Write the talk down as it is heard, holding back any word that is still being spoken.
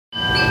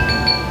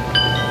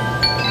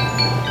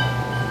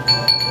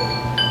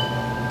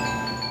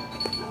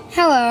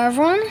Hello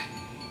everyone.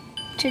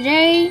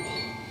 Today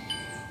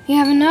we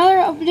have another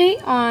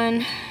update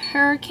on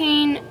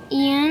Hurricane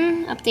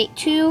Ian, update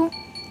 2,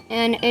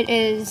 and it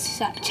is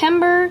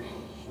September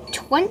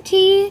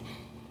 28th,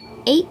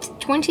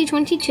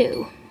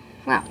 2022.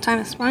 Wow, time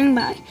is flying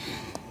by.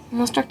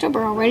 Almost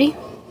October already.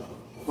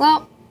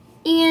 Well,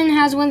 Ian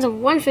has winds of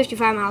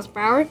 155 miles per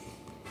hour. In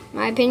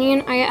my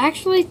opinion, I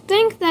actually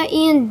think that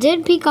Ian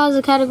did peak as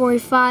a Category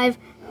 5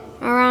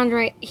 around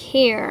right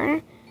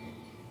here.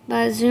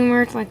 But Zoom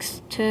Earth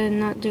likes to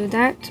not do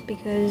that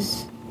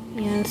because,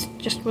 you know, it's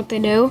just what they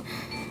do.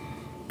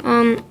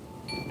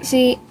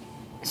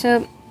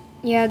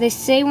 Yeah, they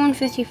say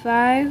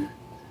 155,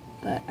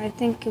 but I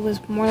think it was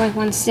more like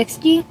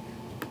 160.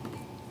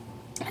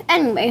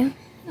 Anyway,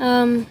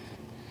 let's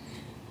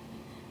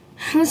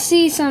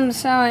see some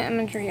satellite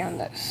imagery on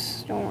this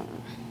storm.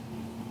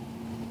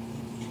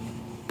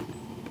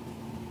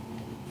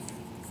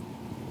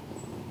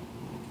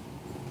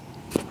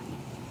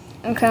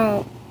 Look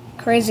how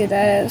crazy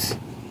that is.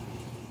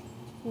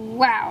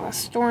 Wow, the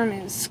storm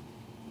is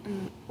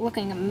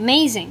looking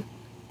amazing.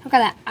 Look at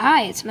that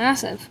eye, it's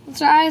massive.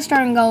 The eye is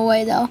starting to go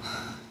away though.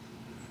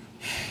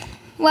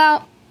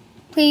 Well,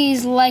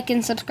 please like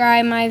and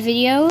subscribe my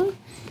video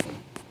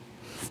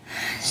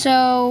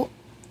so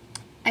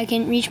I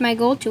can reach my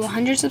goal to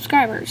 100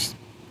 subscribers.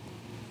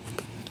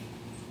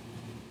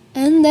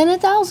 And then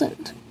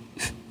 1,000.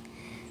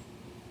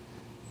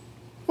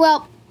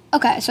 Well,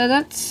 okay, so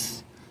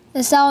that's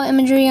the satellite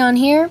imagery on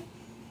here.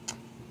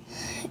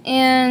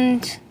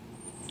 And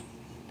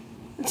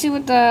let's see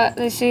what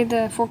they say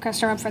the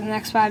forecasts are up for the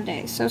next 5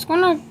 days. So it's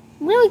going to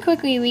really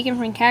quickly weaken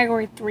from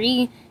Category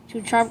 3 to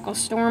a tropical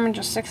storm in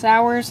just 6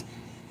 hours.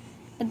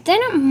 But then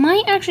it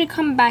might actually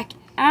come back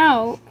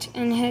out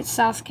and hit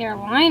South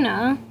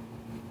Carolina.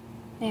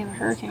 They have a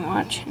hurricane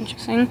watch.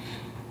 Interesting.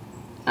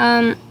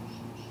 And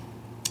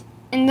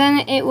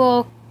then it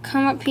will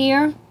come up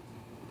here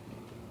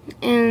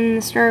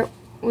and start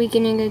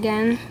weakening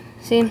again.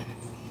 See?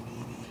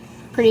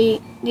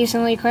 Pretty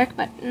decently quick,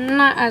 but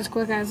not as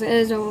quick as it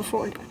is over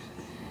Florida.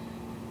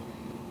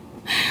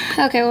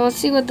 Okay, well, let's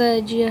see what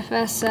the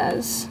GFS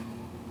says.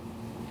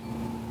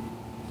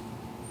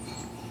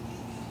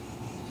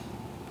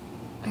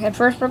 Okay,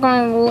 first we're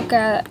going to look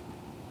at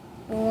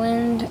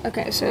wind.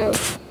 Okay, so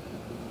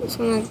it's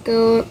going to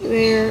go up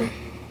there.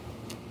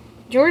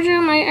 Georgia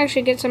might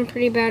actually get some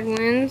pretty bad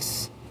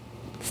winds.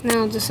 Then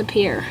it'll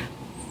disappear.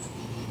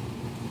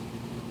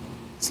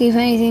 See if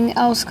anything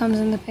else comes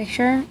in the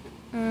picture.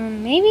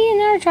 Maybe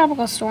another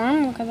tropical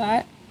storm. Look at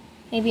that.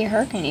 Maybe a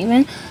hurricane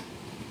even.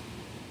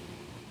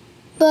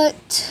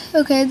 But,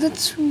 okay,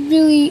 that's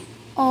really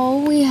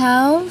all we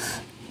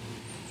have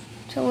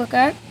to look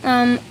at.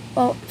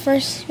 Well,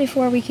 first,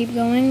 before we keep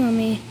going, let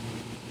me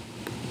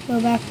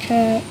go back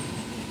to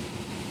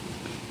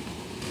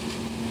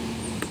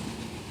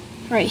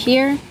right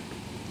here.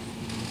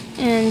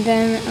 And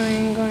then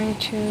I'm going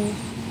to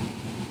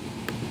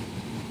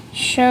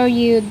show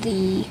you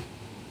the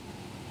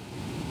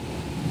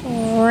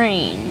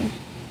rain.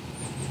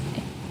 I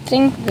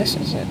think this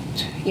is it.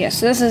 Yes,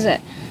 this is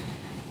it.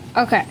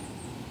 Okay.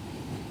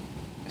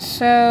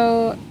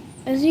 So,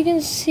 as you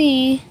can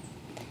see,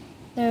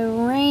 the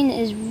rain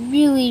is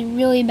really,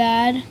 really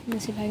bad.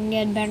 Let's see if I can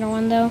get a better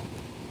one, though.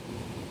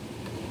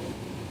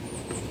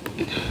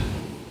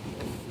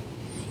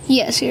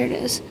 Yes, here it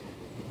is.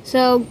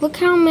 So, look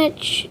how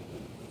much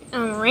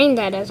rain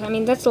that is. I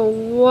mean, that's a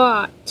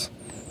lot.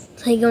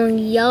 It's like going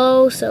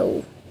yellow,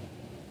 so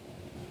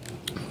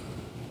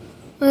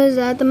what is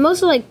that? The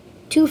most of like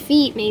 2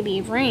 feet maybe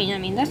of rain. I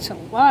mean, that's a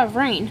lot of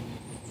rain.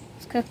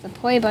 Let's click the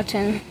play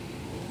button.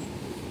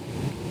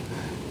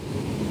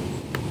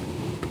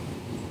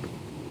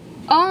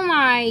 Oh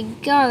my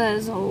god, that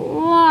is a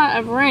lot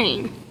of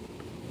rain.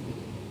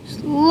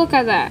 Just look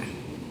at that.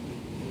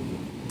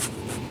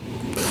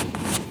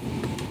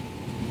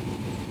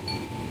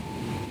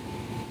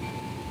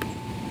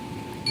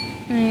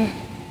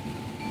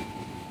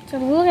 So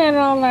look at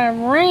all that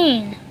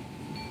rain.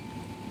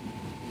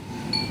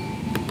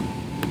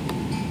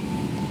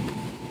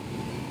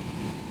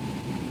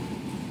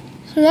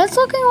 So that's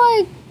looking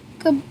like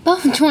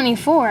above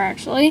 24,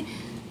 actually.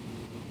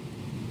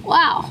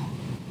 Wow.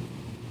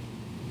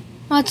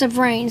 Lots of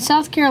rain.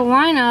 South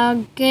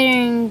Carolina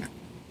getting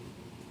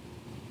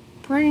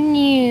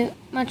pretty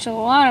much a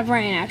lot of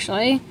rain,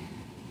 actually.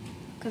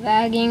 Look at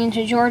that, getting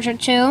into Georgia,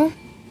 too.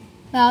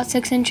 About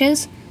 6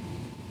 inches.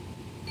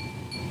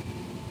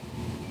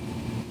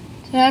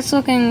 So that's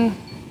looking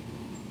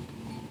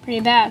pretty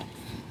bad.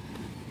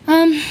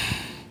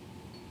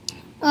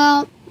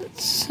 Well,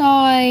 that's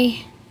all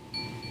I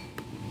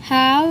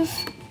have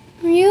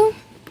for you.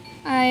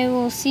 I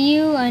will see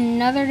you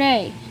another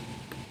day.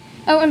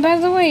 Oh, and by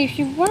the way, if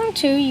you want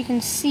to, you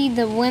can see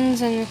the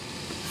winds in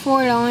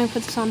Florida. Let me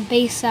put this on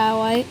base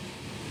satellite.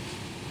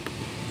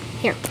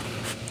 Here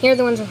are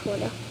the winds in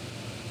Florida.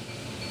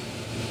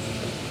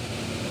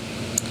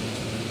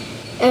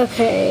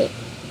 Okay,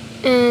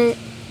 and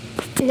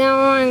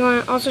Now I'm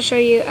going to also show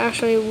you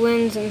actually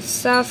winds in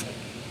South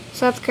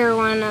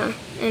Carolina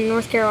and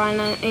North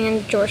Carolina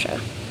and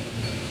Georgia.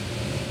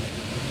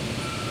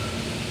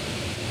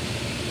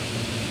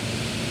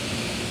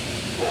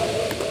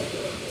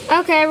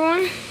 Okay,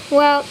 everyone.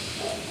 Well,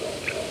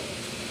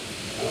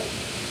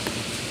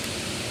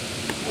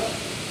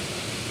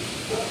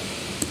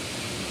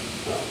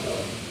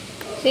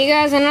 see you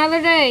guys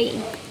another day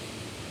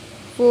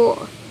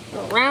for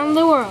Around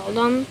the World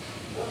on,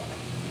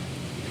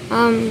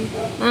 I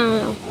don't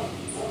know,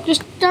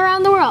 just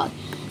around the world.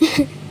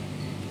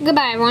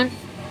 Goodbye, everyone.